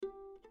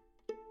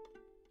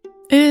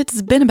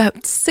It's been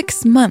about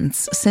 6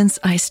 months since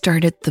I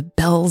started the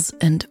Bells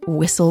and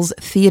Whistles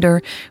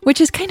Theater,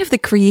 which is kind of the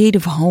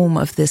creative home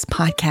of this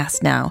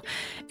podcast now.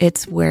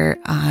 It's where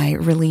I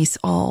release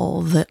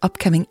all the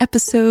upcoming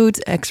episodes,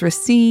 extra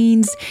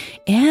scenes,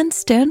 and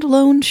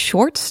standalone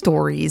short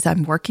stories.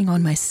 I'm working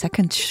on my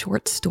second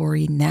short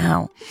story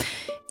now.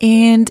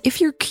 And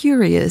if you're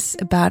curious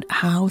about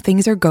how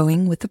things are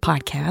going with the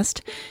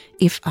podcast,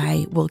 if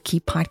I will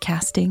keep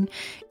podcasting,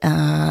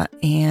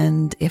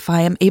 and if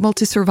I am able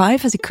to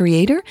survive as a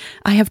creator,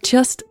 I have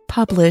just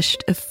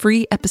published a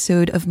free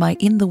episode of my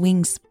In the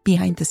Wings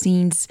Behind the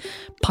Scenes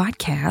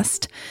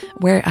podcast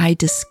where I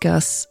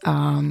discuss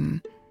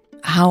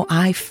how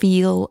I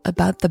feel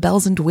about the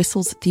Bells and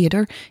Whistles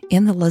Theater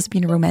in the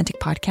Lesbian Romantic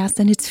Podcast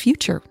and its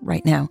future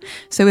right now.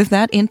 So if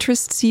that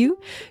interests you,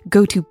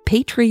 go to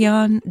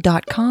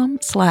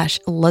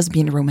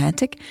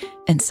patreon.com/lesbianromantic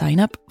and sign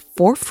up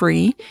for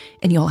free,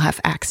 and you'll have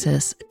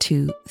access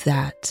to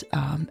that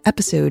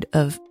episode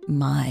of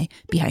my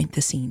Behind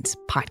the Scenes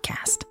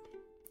podcast.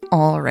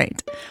 All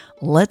right,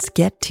 let's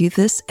get to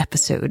this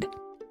episode.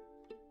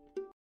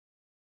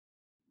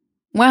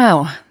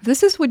 Wow,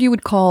 this is what you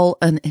would call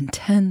an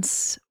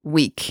intense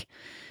week.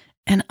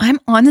 And I'm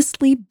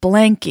honestly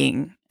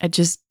blanking at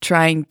just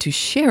trying to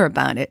share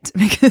about it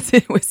because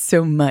it was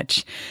so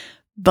much.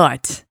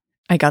 But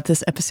I got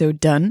this episode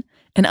done,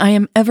 and I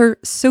am ever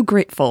so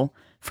grateful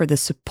for the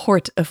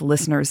support of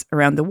listeners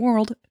around the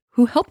world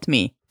who helped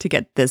me to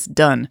get this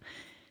done.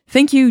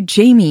 Thank you,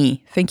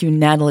 Jamie. Thank you,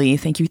 Natalie.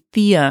 Thank you,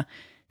 Thea.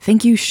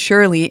 Thank you,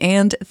 Shirley.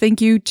 And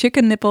thank you,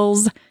 Chicken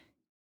Nipples.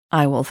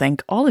 I will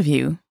thank all of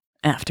you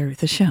after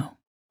the show.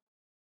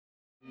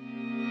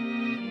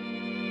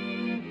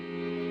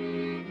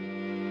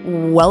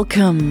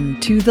 Welcome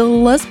to the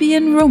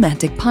Lesbian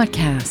Romantic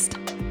Podcast.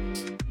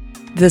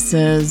 This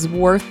is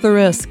Worth the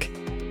Risk,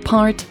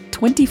 Part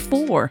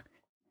 24,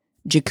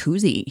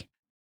 Jacuzzi.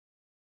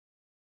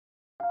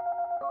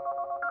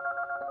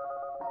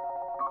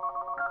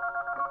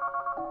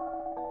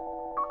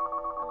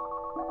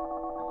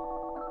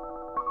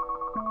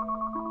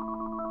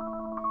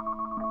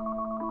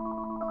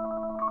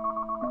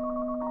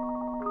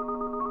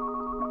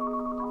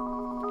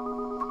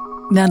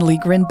 Natalie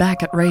grinned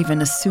back at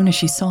Raven as soon as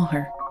she saw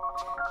her.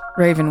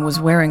 Raven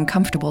was wearing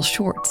comfortable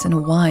shorts and a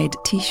wide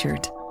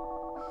t-shirt.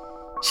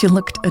 She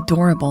looked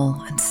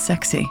adorable and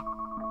sexy.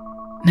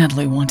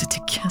 Natalie wanted to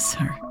kiss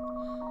her.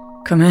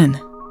 "Come in,"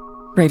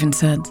 Raven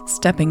said,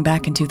 stepping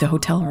back into the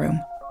hotel room.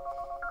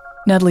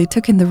 Natalie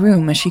took in the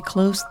room as she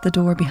closed the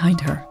door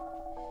behind her.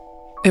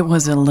 It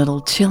was a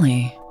little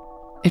chilly.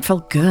 It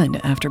felt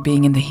good after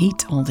being in the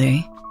heat all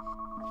day.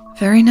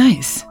 "Very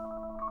nice."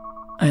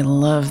 "I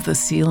love the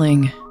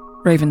ceiling,"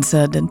 Raven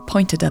said and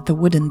pointed at the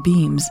wooden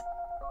beams.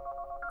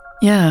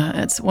 "Yeah,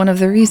 it's one of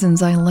the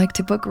reasons I like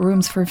to book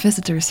rooms for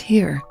visitors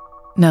here,"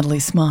 Natalie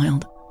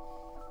smiled.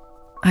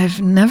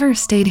 "I've never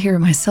stayed here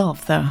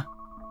myself, though."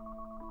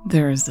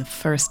 "There's a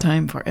first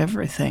time for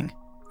everything,"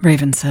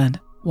 Raven said,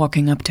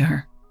 walking up to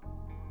her.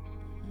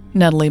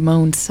 Natalie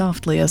moaned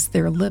softly as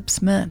their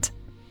lips met,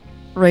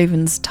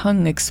 Raven's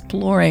tongue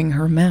exploring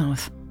her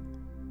mouth.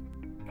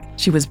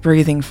 She was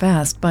breathing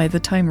fast by the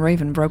time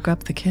Raven broke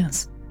up the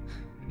kiss.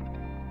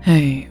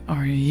 "Hey,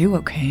 are you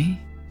okay?"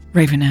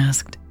 Raven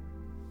asked.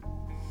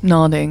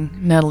 Nodding,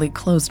 Natalie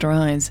closed her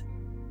eyes.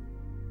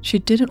 She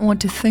didn't want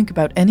to think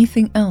about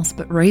anything else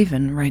but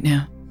Raven right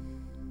now.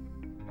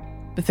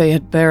 But they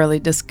had barely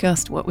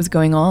discussed what was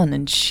going on,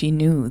 and she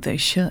knew they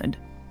should.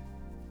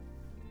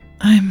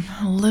 "I'm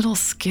a little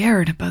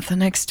scared about the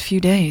next few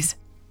days,"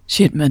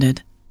 she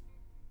admitted.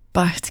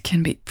 "But it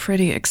can be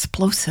pretty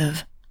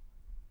explosive."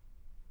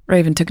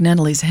 Raven took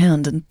Natalie's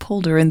hand and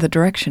pulled her in the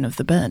direction of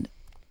the bed.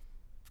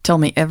 "Tell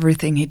me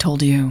everything he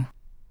told you."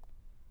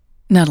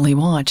 Natalie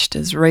watched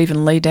as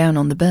Raven lay down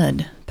on the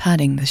bed,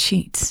 patting the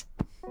sheets.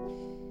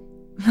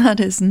 "That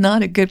is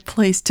not a good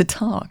place to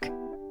talk,"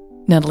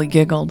 Natalie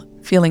giggled,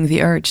 feeling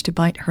the urge to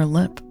bite her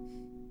lip.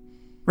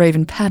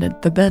 Raven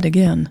patted the bed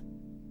again.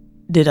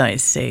 "Did I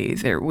say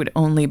there would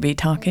only be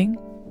talking?"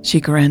 She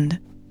grinned.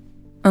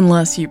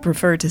 "Unless you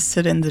prefer to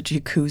sit in the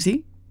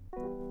jacuzzi?"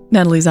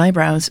 Natalie's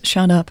eyebrows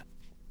shot up.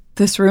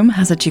 "This room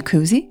has a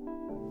jacuzzi?"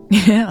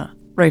 "Yeah,"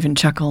 Raven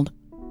chuckled.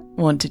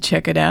 "Want to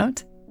check it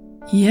out?"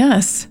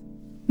 "Yes,"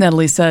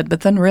 Natalie said, but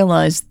then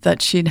realized that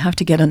she'd have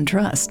to get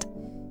undressed.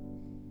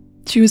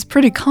 She was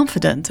pretty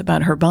confident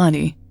about her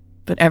body,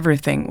 but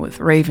everything with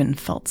Raven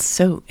felt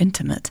so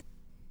intimate.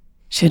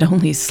 She'd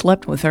only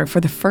slept with her for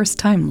the first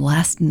time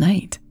last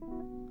night.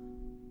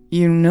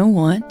 "You know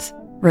what?"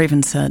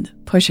 Raven said,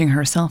 pushing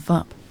herself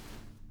up.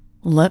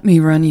 "Let me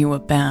run you a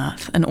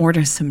bath and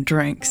order some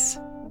drinks.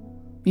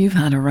 You've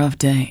had a rough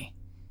day."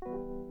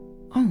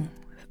 "Oh,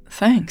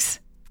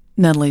 thanks,"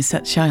 Natalie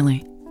said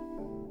shyly.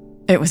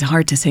 It was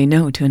hard to say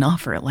no to an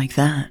offer like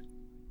that.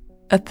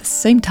 At the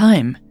same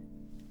time,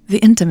 the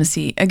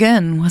intimacy,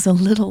 again, was a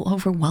little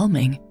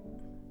overwhelming.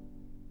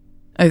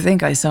 "I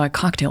think I saw a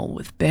cocktail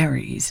with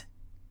berries,"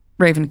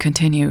 Raven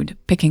continued,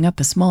 picking up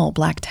a small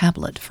black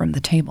tablet from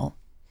the table.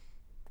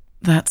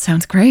 "That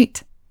sounds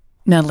great,"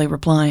 Natalie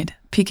replied,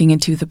 peeking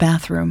into the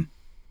bathroom.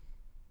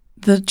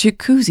 The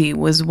jacuzzi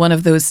was one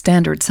of those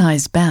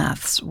standard-sized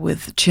baths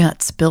with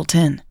jets built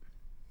in.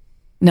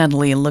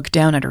 Natalie looked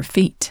down at her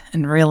feet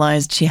and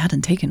realized she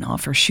hadn't taken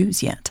off her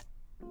shoes yet.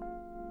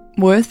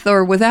 "With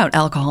or without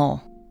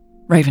alcohol?"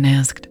 Raven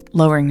asked,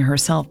 lowering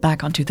herself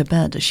back onto the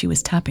bed as she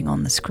was tapping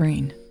on the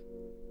screen.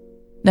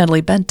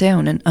 Natalie bent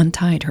down and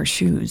untied her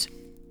shoes.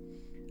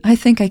 "I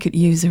think I could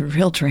use a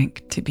real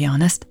drink, to be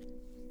honest."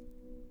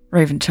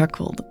 Raven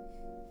chuckled.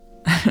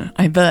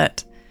 "I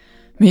bet.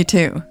 Me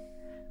too.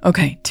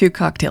 Okay, 2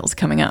 cocktails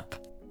coming up."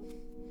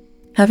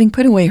 Having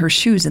put away her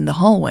shoes in the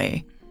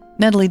hallway,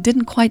 Natalie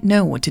didn't quite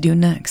know what to do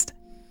next.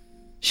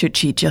 Should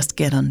she just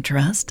get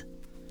undressed?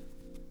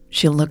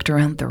 She looked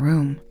around the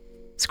room,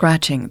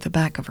 scratching the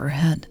back of her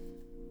head.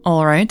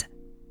 "All right,"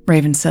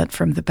 Raven said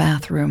from the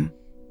bathroom.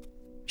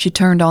 She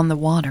turned on the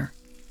water.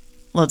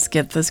 "Let's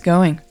get this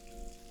going."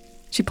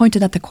 She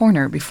pointed at the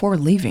corner before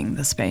leaving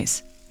the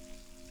space.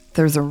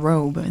 "There's a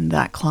robe in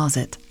that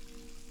closet."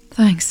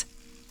 "Thanks,"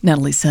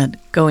 Natalie said,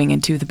 going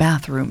into the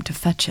bathroom to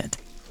fetch it.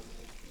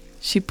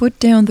 She put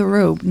down the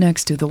robe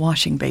next to the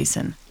washing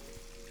basin.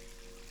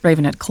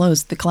 Raven had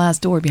closed the glass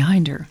door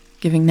behind her,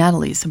 giving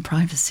Natalie some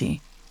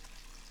privacy.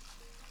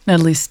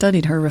 Natalie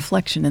studied her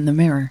reflection in the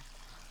mirror.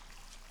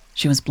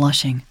 She was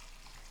blushing.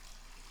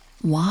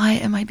 Why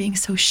am I being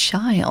so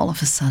shy all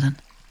of a sudden?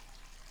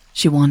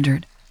 She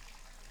wondered.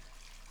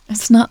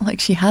 It's not like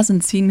she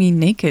hasn't seen me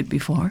naked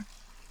before.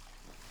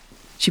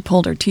 She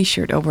pulled her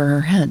t-shirt over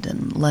her head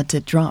and let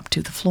it drop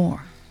to the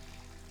floor.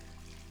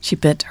 She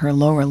bit her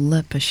lower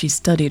lip as she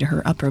studied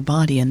her upper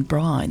body and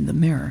bra in the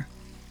mirror.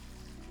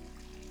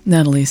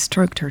 Natalie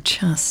stroked her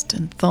chest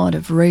and thought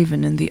of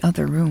Raven in the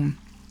other room.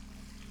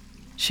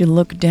 She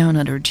looked down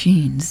at her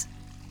jeans.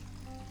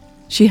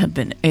 She had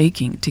been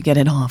aching to get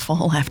it off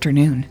all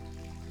afternoon.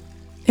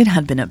 It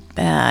had been a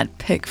bad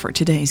pick for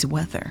today's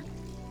weather.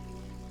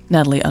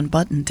 Natalie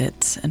unbuttoned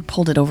it and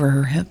pulled it over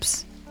her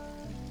hips.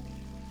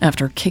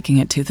 After kicking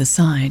it to the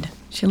side,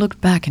 she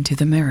looked back into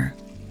the mirror.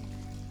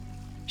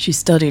 She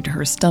studied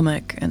her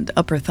stomach and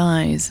upper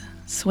thighs,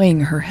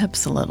 swaying her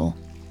hips a little.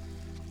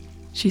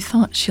 She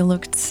thought she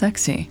looked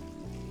sexy.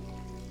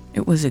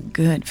 It was a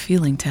good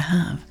feeling to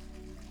have.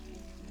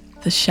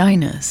 The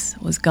shyness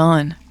was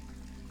gone.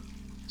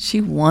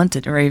 She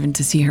wanted Raven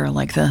to see her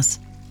like this.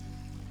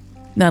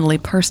 Natalie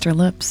pursed her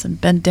lips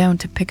and bent down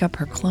to pick up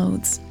her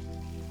clothes.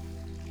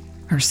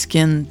 Her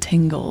skin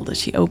tingled as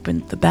she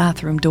opened the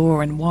bathroom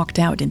door and walked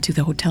out into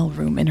the hotel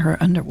room in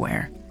her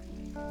underwear.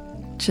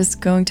 "Just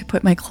going to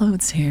put my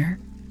clothes here,"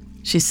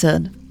 she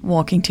said,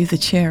 walking to the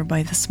chair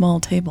by the small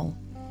table.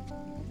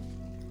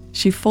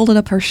 She folded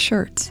up her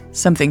shirt,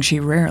 something she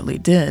rarely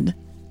did,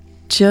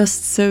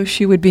 just so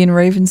she would be in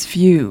Raven's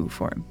view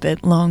for a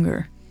bit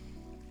longer.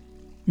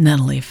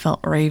 Natalie felt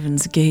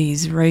Raven's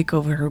gaze rake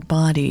over her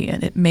body,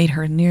 and it made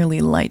her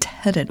nearly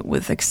lightheaded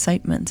with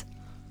excitement.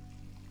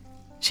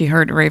 She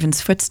heard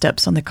Raven's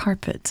footsteps on the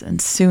carpet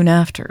and soon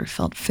after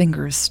felt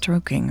fingers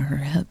stroking her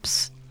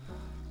hips.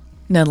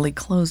 Natalie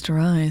closed her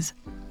eyes.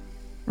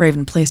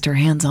 Raven placed her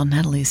hands on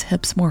Natalie's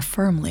hips more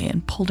firmly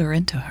and pulled her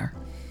into her.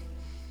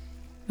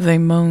 They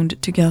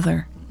moaned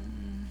together.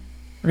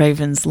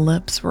 Raven's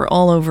lips were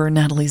all over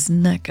Natalie's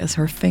neck as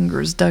her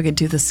fingers dug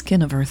into the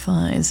skin of her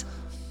thighs.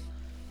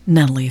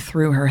 Natalie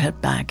threw her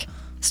head back,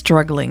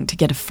 struggling to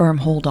get a firm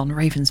hold on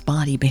Raven's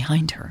body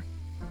behind her.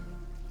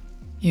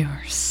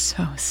 "You're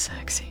so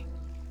sexy,"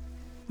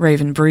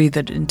 Raven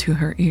breathed into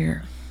her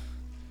ear.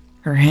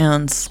 Her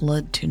hand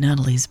slid to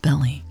Natalie's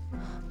belly.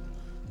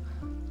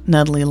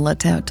 Natalie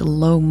let out a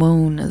low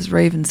moan as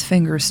Raven's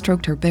fingers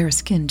stroked her bare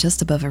skin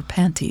just above her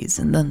panties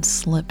and then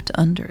slipped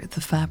under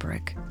the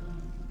fabric.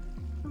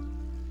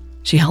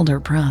 She held her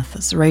breath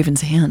as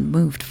Raven's hand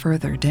moved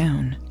further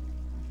down.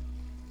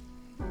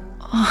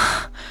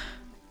 "Oh,"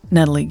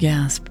 Natalie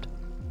gasped.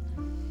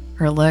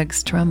 Her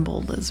legs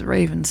trembled as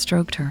Raven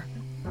stroked her.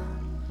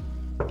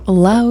 A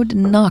loud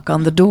knock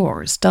on the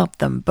door stopped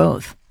them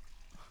both.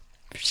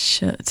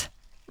 "Shit,"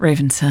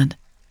 Raven said.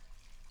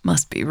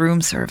 "Must be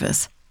room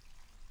service."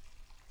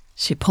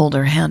 She pulled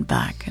her hand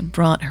back and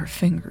brought her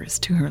fingers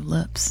to her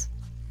lips.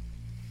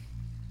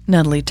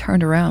 Natalie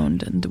turned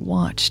around and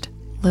watched,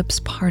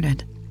 lips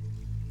parted.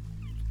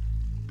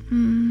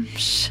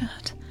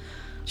 Shit,"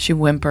 she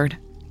whimpered.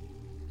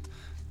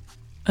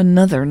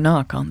 Another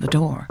knock on the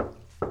door.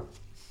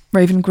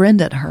 Raven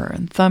grinned at her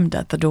and thumbed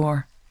at the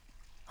door.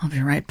 "I'll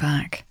be right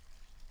back."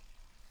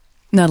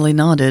 Natalie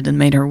nodded and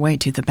made her way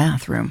to the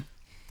bathroom.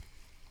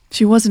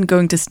 She wasn't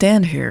going to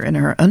stand here in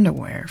her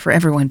underwear for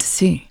everyone to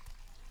see.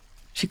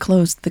 She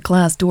closed the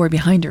glass door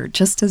behind her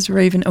just as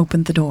Raven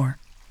opened the door.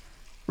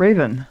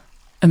 "Raven,"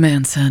 a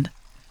man said.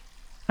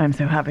 "I'm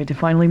so happy to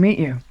finally meet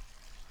you."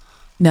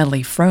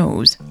 Natalie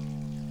froze.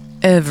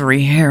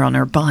 Every hair on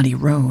her body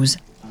rose.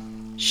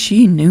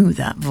 She knew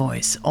that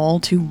voice all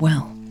too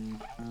well.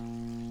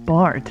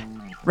 "Bart,"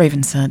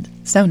 Raven said,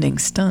 sounding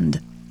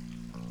stunned.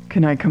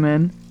 "Can I come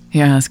in?"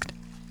 he asked.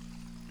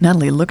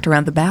 Natalie looked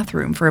around the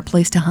bathroom for a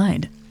place to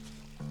hide.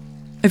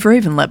 If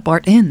Raven let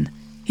Bart in,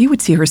 he would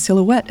see her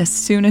silhouette as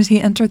soon as he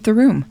entered the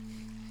room.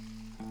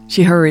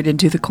 She hurried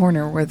into the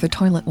corner where the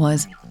toilet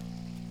was.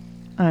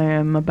 "I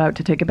am about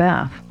to take a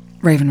bath,"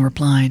 Raven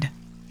replied.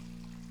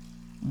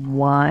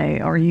 "Why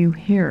are you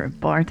here,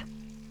 Bart?"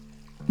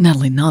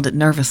 Natalie nodded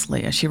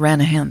nervously as she ran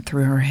a hand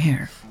through her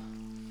hair.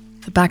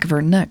 The back of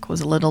her neck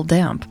was a little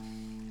damp.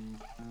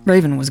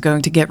 Raven was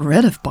going to get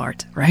rid of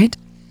Bart, right?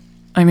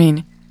 I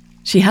mean,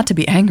 she had to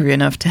be angry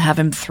enough to have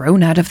him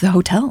thrown out of the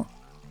hotel.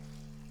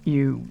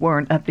 "You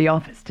weren't at the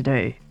office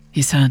today,"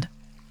 he said.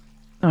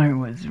 "I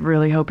was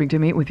really hoping to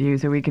meet with you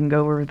so we can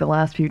go over the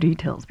last few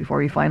details before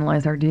we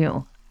finalize our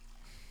deal.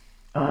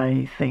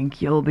 I think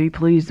you'll be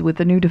pleased with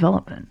the new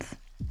developments."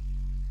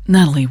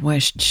 Natalie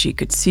wished she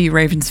could see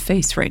Raven's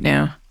face right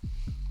now.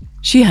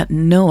 She had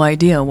no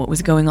idea what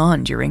was going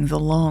on during the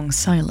long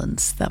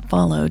silence that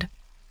followed.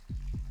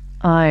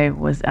 "I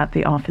was at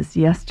the office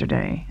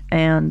yesterday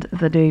and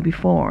the day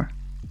before,"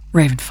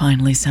 Raven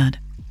finally said.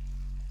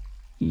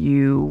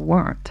 "You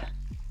weren't."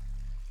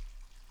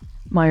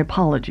 "My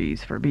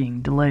apologies for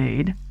being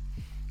delayed,"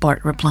 Bart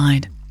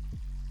replied.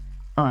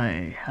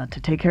 "I had to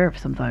take care of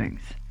some things.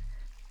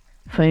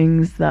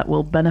 Things that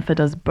will benefit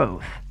us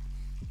both.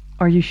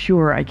 Are you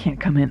sure I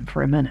can't come in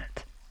for a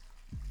minute?"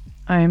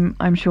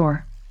 I'm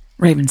sure,"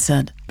 Raven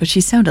said, but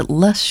she sounded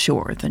less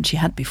sure than she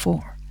had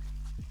before.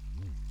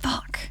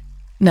 Fuck,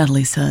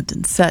 Natalie said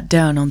and sat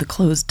down on the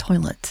closed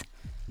toilet,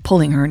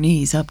 pulling her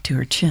knees up to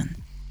her chin.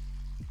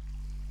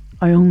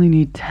 "I only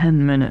need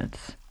 10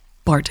 minutes,"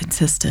 Bart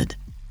insisted.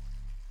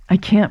 "I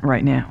can't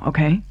right now,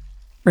 okay?"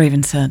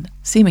 Raven said,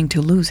 seeming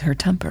to lose her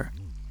temper.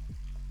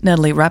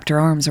 Natalie wrapped her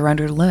arms around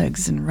her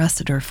legs and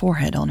rested her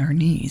forehead on her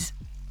knees.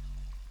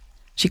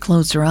 She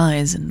closed her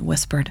eyes and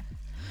whispered,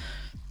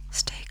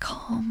 "Stay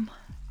calm."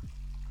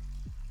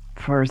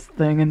 "First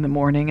thing in the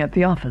morning at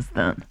the office,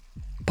 then,"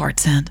 Bart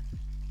said.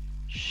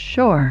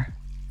 "Sure,"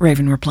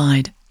 Raven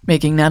replied,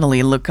 making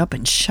Natalie look up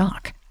in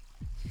shock.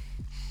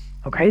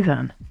 "Okay,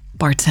 then,"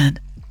 Bart said.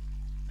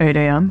 8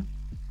 a.m.?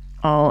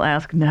 I'll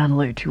ask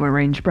Natalie to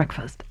arrange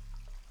breakfast."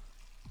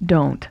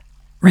 "Don't,"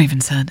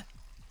 Raven said.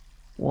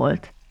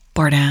 "What?"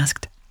 Bart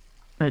asked.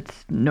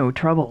 "It's no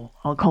trouble.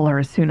 I'll call her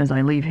as soon as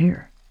I leave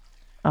here.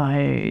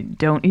 I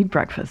don't eat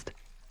breakfast,"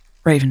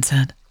 Raven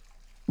said.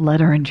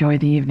 "Let her enjoy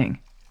the evening."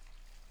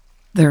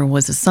 There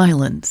was a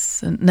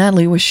silence, and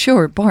Natalie was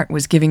sure Bart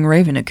was giving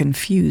Raven a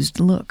confused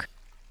look.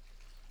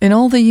 In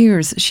all the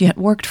years she had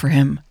worked for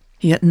him,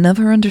 he had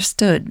never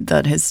understood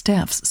that his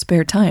staff's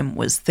spare time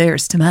was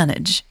theirs to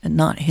manage and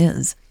not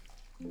his.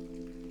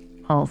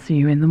 "I'll see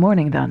you in the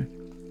morning, then,"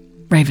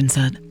 Raven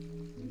said.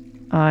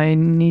 "I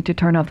need to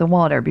turn off the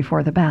water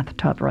before the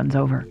bathtub runs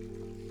over."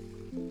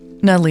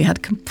 Natalie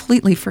had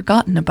completely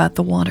forgotten about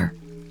the water.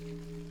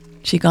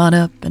 She got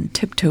up and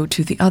tiptoed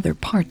to the other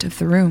part of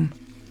the room.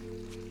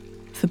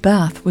 The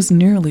bath was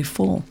nearly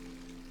full.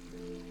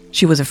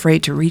 She was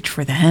afraid to reach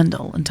for the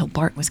handle until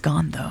Bart was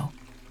gone, though.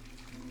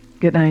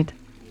 "Good night,"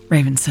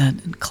 Raven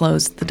said and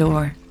closed the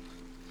door.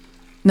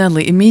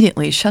 Natalie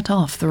immediately shut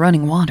off the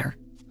running water.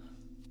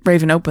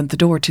 Raven opened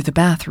the door to the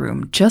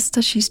bathroom just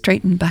as she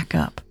straightened back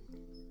up.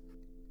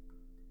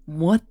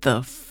 "What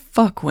the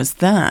fuck was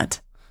that?"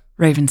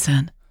 Raven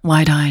said,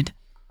 wide-eyed.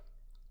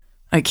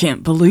 "I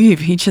can't believe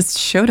he just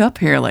showed up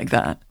here like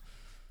that."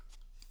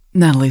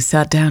 Natalie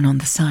sat down on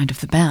the side of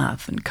the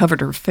bath and covered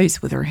her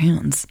face with her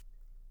hands.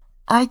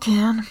 "I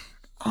can.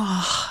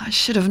 Oh, I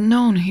should have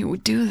known he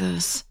would do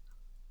this."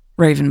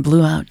 Raven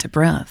blew out a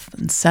breath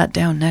and sat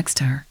down next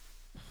to her.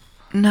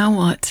 "Now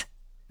what?"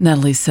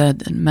 Natalie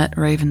said and met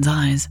Raven's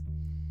eyes.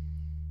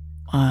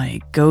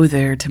 "I go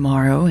there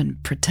tomorrow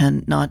and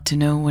pretend not to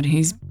know what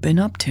he's been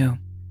up to,"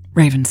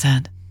 Raven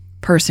said,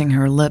 pursing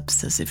her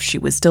lips as if she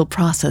was still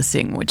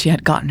processing what she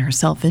had gotten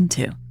herself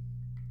into.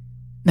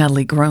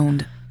 Natalie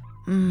groaned.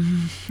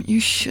 You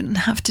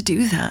shouldn't have to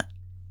do that."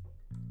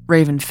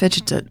 Raven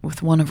fidgeted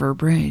with one of her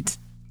braids.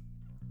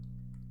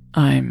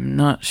 "I'm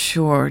not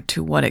sure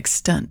to what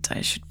extent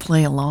I should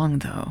play along,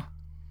 though.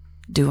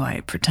 Do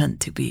I pretend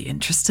to be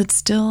interested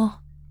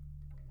still?"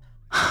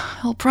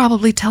 "He'll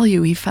probably tell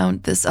you he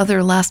found this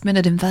other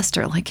last-minute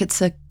investor like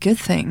it's a good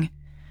thing,"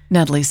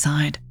 Natalie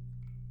sighed.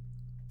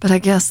 "But I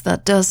guess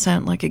that does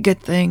sound like a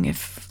good thing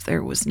if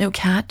there was no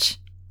catch."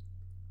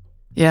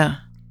 "Yeah,"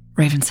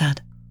 Raven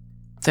said.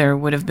 "There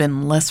would have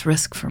been less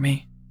risk for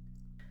me."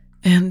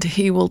 "And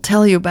he will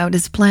tell you about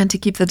his plan to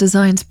keep the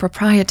designs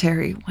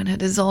proprietary when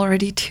it is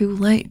already too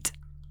late."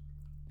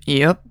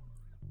 "Yep,"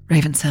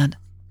 Raven said.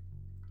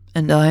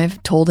 "And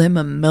I've told him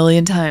a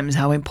million times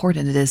how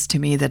important it is to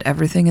me that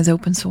everything is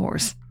open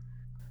source."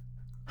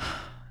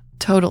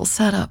 "Total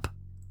setup,"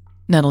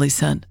 Natalie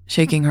said,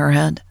 shaking her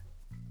head.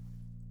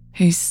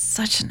 "He's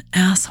such an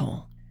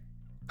asshole.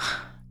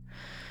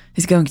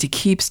 He's going to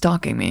keep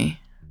stalking me.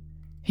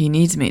 He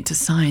needs me to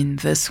sign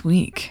this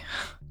week."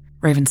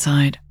 Raven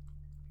sighed.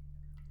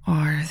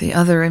 "Or the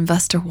other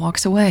investor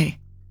walks away,"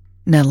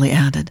 Natalie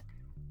added.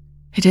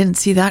 "He didn't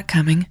see that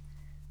coming.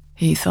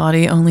 He thought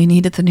he only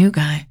needed the new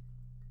guy."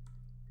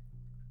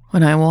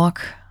 "When I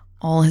walk,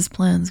 all his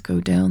plans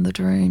go down the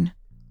drain,"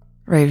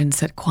 Raven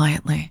said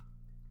quietly.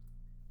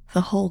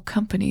 The whole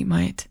company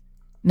might,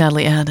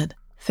 Natalie added,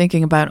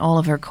 thinking about all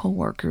of her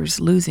co-workers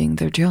losing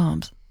their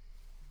jobs.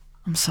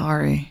 I'm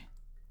sorry,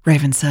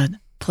 Raven said,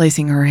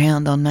 placing her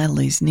hand on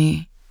Natalie's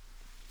knee.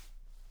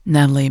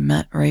 Natalie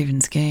met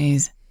Raven's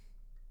gaze.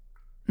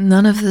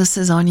 None of this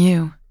is on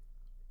you.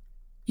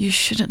 You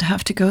shouldn't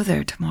have to go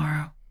there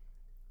tomorrow.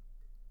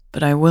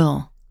 But I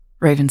will,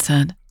 Raven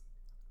said.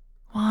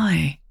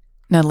 Why?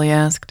 Natalie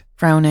asked,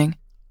 frowning.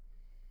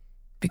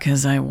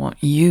 Because I want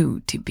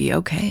you to be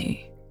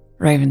okay,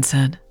 Raven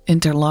said,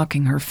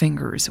 interlocking her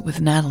fingers with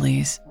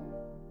Natalie's.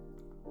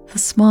 The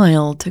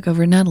smile took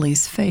over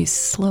Natalie's face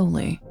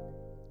slowly.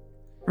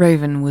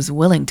 Raven was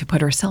willing to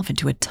put herself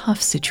into a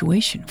tough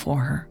situation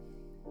for her.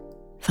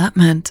 That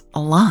meant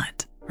a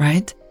lot,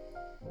 right?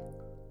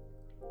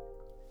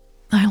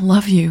 I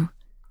love you,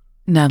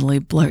 Natalie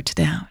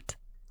blurted out.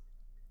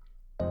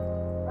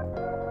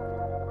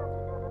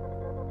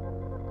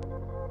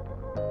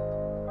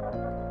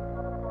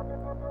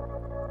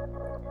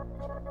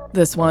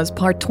 This was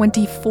part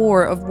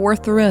 24 of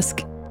Worth the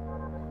Risk.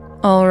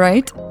 All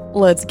right,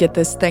 let's get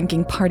this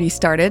thanking party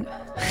started.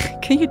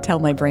 Can you tell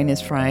my brain is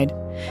fried?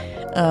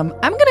 I'm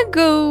gonna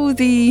go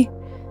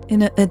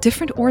in a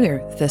different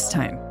order this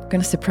time. I'm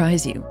gonna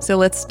surprise you. So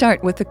let's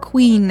start with the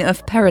Queen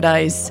of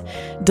Paradise,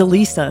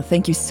 Delisa.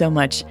 Thank you so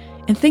much.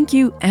 And thank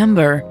you,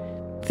 Amber.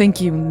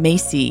 Thank you,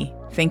 Macy.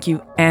 Thank you,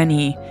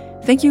 Annie.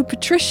 Thank you,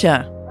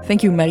 Patricia.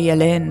 Thank you,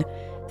 Marie-Hélène.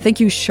 Thank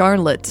you,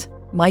 Charlotte,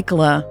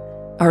 Michaela,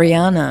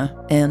 Ariana,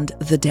 and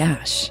The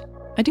Dash.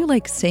 I do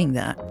like saying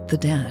that, The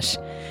Dash.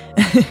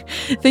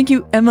 Thank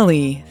you,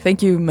 Emily.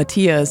 Thank you,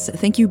 Matthias.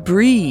 Thank you,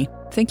 Bree.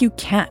 Thank you,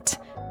 Kat.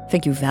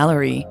 Thank you,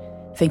 Valerie.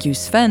 Thank you,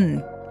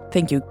 Sven.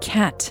 Thank you,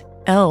 Kat,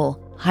 Elle,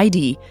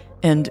 Heidi,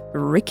 and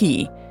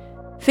Ricky.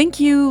 Thank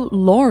you,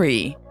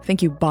 Lori.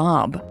 Thank you,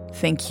 Bob.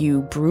 Thank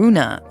you,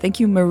 Bruna. Thank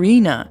you,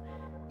 Marina.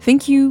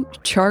 Thank you,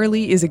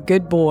 Charlie is a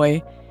good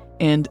boy.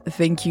 And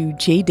thank you,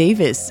 Jay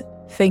Davis.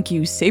 Thank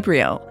you,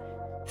 Sabriel.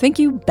 Thank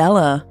you,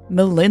 Bella,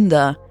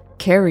 Melinda,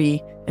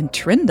 Carrie, and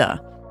Trinda.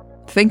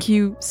 Thank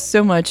you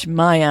so much,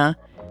 Maya.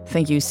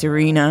 Thank you,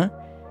 Serena.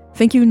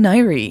 Thank you,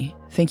 Nairi.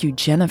 Thank you,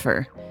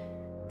 Jennifer.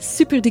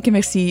 Super dick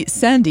merci,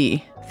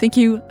 Sandy. Thank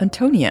you,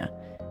 Antonia.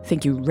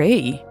 Thank you,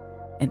 Ray.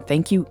 And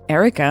thank you,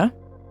 Erica.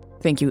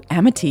 Thank you,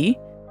 Amity,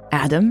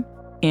 Adam,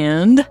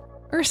 and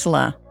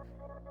Ursula.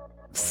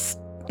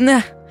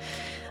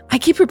 I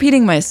keep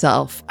repeating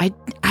myself.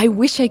 I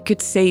wish I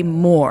could say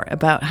more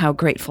about how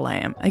grateful I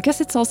am. I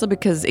guess it's also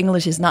because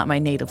English is not my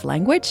native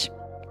language.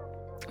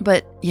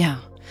 But yeah,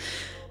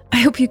 I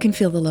hope you can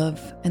feel the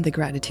love and the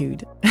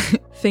gratitude.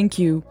 Thank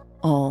you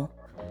all.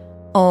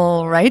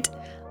 All right,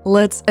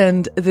 let's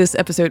end this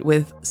episode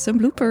with some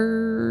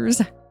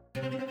bloopers.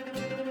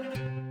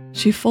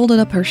 She folded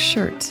up her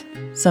shirt,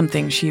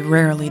 something she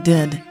rarely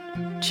did,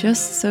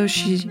 just so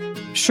she...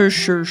 Sure.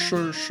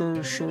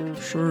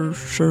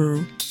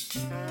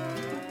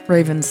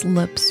 Raven's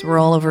lips were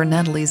all over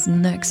Natalie's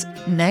necks.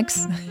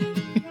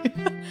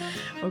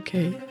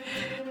 Okay,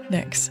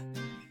 necks.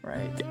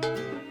 Right.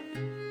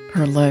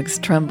 Her legs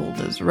trembled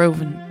as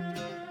Roven?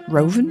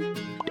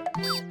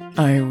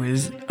 I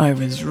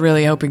was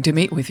really hoping to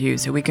meet with you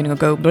so we can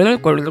go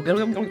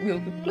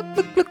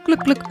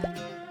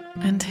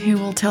And he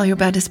will tell you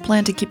about his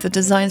plan to keep the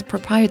designs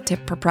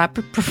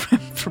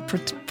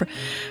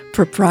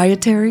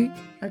proprietary?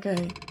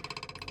 Okay.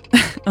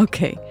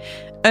 Okay.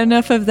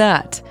 Enough of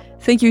that.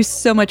 Thank you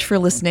so much for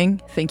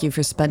listening. Thank you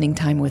for spending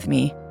time with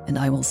me. And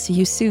I will see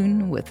you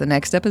soon with the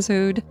next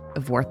episode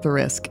of Worth the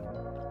Risk.